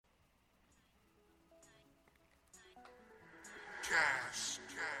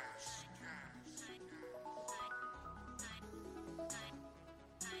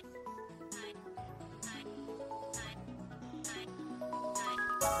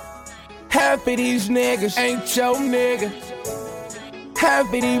Half of these niggas ain't your nigga. Half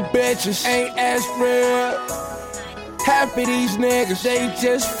of these bitches ain't as real. Half of these niggas, they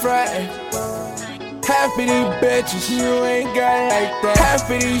just frontin'. Half of these bitches, you ain't got like that. Half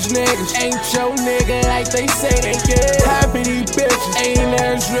of these niggas ain't your nigga like they say they get. Half of these bitches ain't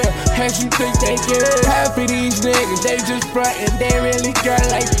as real as you think they get. Half of these niggas, they just frontin', they really got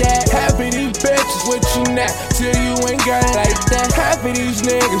like that. Half of these bitches with you now till you ain't got like that. Half of these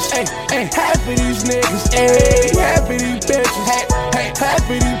niggas, hey, half of these niggas, hey, half of these bitches, hey, half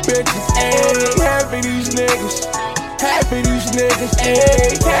of these bitches, hey, half of these niggas. Half of these niggas,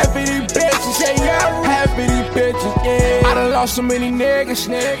 ayy, half of these bitches, hey yo, half of these bitches, ayy. I done lost so many niggas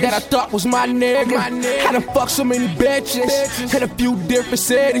that I thought was my nigga. I done fucked so many bitches in a few different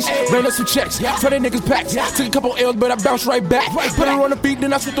cities. Ran up some checks, for the niggas back. Took a couple L's, but I bounced right back. Put her on the beat,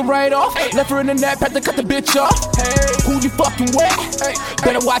 then I slipped her right off. Left her in the nap, had to cut the bitch off. Who you fucking with?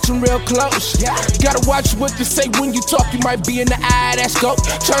 Better watch them real close. Gotta watch what you say when you talk. You might be in the eye of that scope.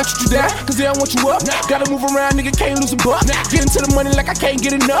 Tryna shoot you down, cause they don't want you up. Gotta move around, nigga, can't lose a buck. Get into the money like I can't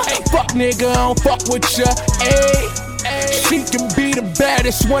get enough. Fuck nigga, I don't fuck with ya. Ayy. She can be the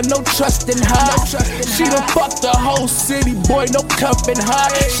baddest one, no trust in her. She done fucked the whole city, boy, no cuff in her.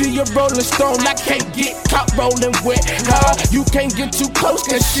 She a rolling stone, I can't get caught rolling with her. You can't get too close,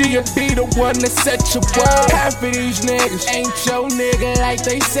 cause she'll be the one that set your world. Half of these niggas ain't your nigga like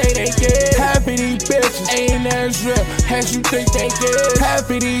they say they get. Half of these bitches ain't as real as you think they get. Half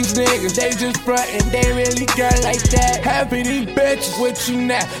of these niggas, they just frontin', they really got like that. Half of these bitches with you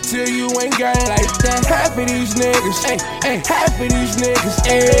now till you ain't got like that. Half of these niggas, hey, half of these niggas,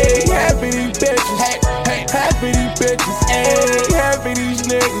 ayy, half of these bitches, hey, half of these bitches, ayy, half of these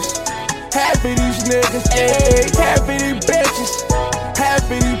niggas, half of these niggas, ayy, half of these bitches, half of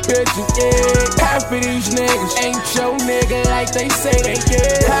these bitches, ayy, half of these niggas ain't your nigga like they say they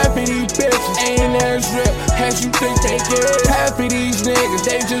get. Half of these bitches ain't as real as you think they get. Half of these niggas,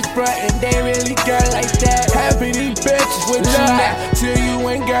 they just frontin', they really got like that. Half of these bitches with you now till you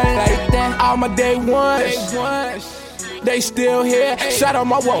ain't got like that. All my day ones. They still here, shot on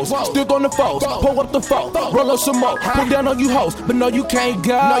my woes, still on the foes, pull up the foe, roll up some more, pull down on you hoes, but no you can't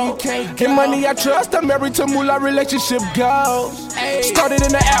go. In money I trust, I'm married to moolah, relationship goes. Started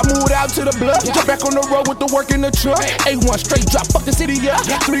in the app, moved out to the blood, jump back on the road with the work in the truck. A1 straight drop, fuck the city up.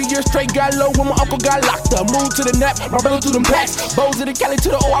 3 years straight got low when my uncle got locked up. Moved to the nap, my brother threw them packs. Bows to the Cali to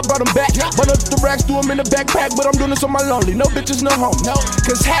the O, I brought them back. Run up the racks, threw them in the backpack, but I'm doing this on my lonely. No bitches, no home.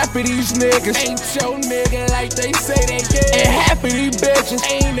 Cause half of these niggas ain't your nigga like they say they get. And half of these bitches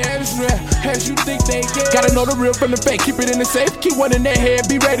ain't as real as you think they get. Gotta know the real from the fake, keep it in the safe, keep one in their head,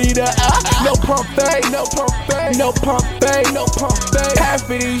 be ready to no pump fake, no pump fake, no pump fake, no pump fake. Half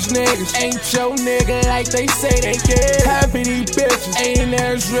of these niggas ain't your nigga like they say they get. Half of these bitches ain't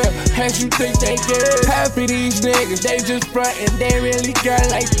as real as you think they get. Half of these niggas, they just frontin', they really got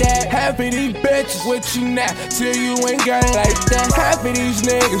like that. Half of these bitches with you now till you ain't got like that. Half of these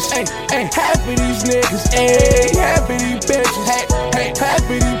niggas, hey, half of these niggas, ayy, half of these bitches. Hey, half of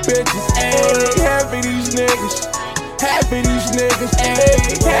these bitches, ayy, half of these niggas, half of these niggas,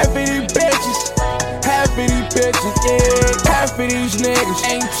 ayy, half of these bitches, half of these bitches, ayy, half of these niggas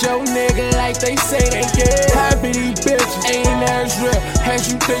ain't your nigga like they say they get. Half of these bitches ain't as real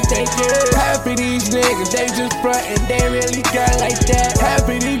as you think they get. Half of these niggas, they just frontin', they really got like that. Half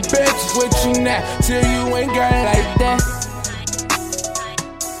of these bitches with you now till you ain't got like that.